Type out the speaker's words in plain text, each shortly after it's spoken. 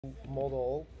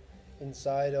model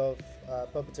inside of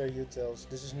Puppeteer utils.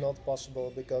 This is not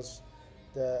possible because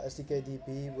the SDK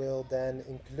DB will then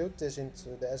include this into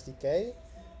the SDK,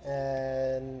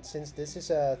 and since this is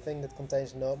a thing that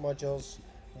contains node modules,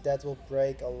 that will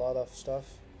break a lot of stuff.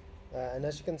 And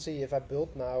as you can see, if I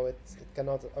build now, it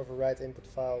cannot overwrite input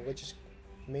file, which is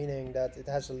meaning that it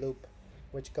has a loop,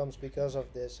 which comes because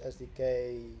of this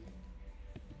SDK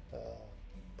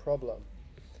problem.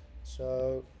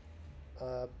 So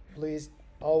please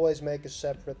always make a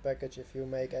separate package if you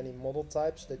make any model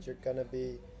types that you're gonna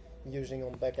be using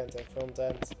on backend and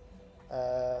frontend.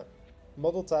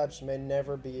 Model types may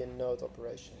never be in node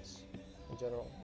operations in general.